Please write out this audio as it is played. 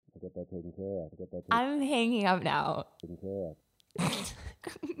Get that taken care of. Get that I'm hanging up now. taken care of.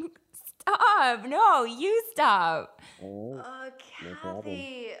 Stop. No, you stop. All right. No problem.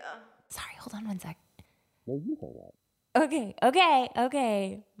 Kathy. Sorry, hold on one sec. No, you hang up.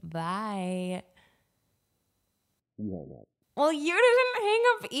 Okay. Bye. You hang up. Well, you didn't hang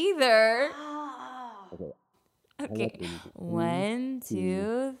up either. Okay. Okay. Hang up in 1,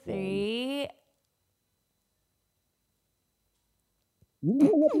 2, 3. You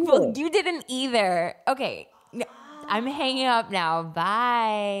didn't hang up either. Well, you didn't either. Okay. No, I'm hanging up now.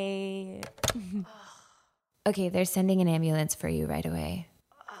 Bye. Okay, they're sending an ambulance for you right away.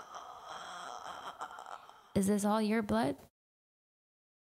 Is this all your blood?